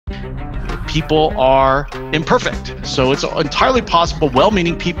people are imperfect. So it's entirely possible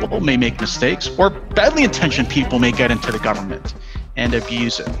well-meaning people may make mistakes, or badly intentioned people may get into the government and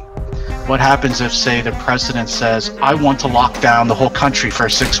abuse it. What happens if, say, the president says, I want to lock down the whole country for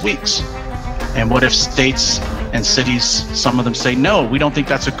 6 weeks? And what if states and cities, some of them say, no, we don't think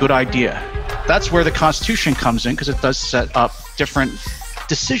that's a good idea? That's where the Constitution comes in, because it does set up different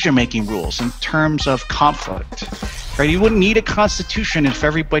decision-making rules in terms of conflict. Right? You wouldn't need a constitution if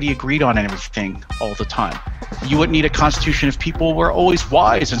everybody agreed on everything all the time. You wouldn't need a constitution if people were always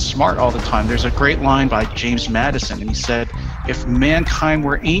wise and smart all the time. There's a great line by James Madison, and he said, if mankind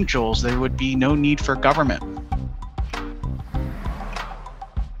were angels, there would be no need for government.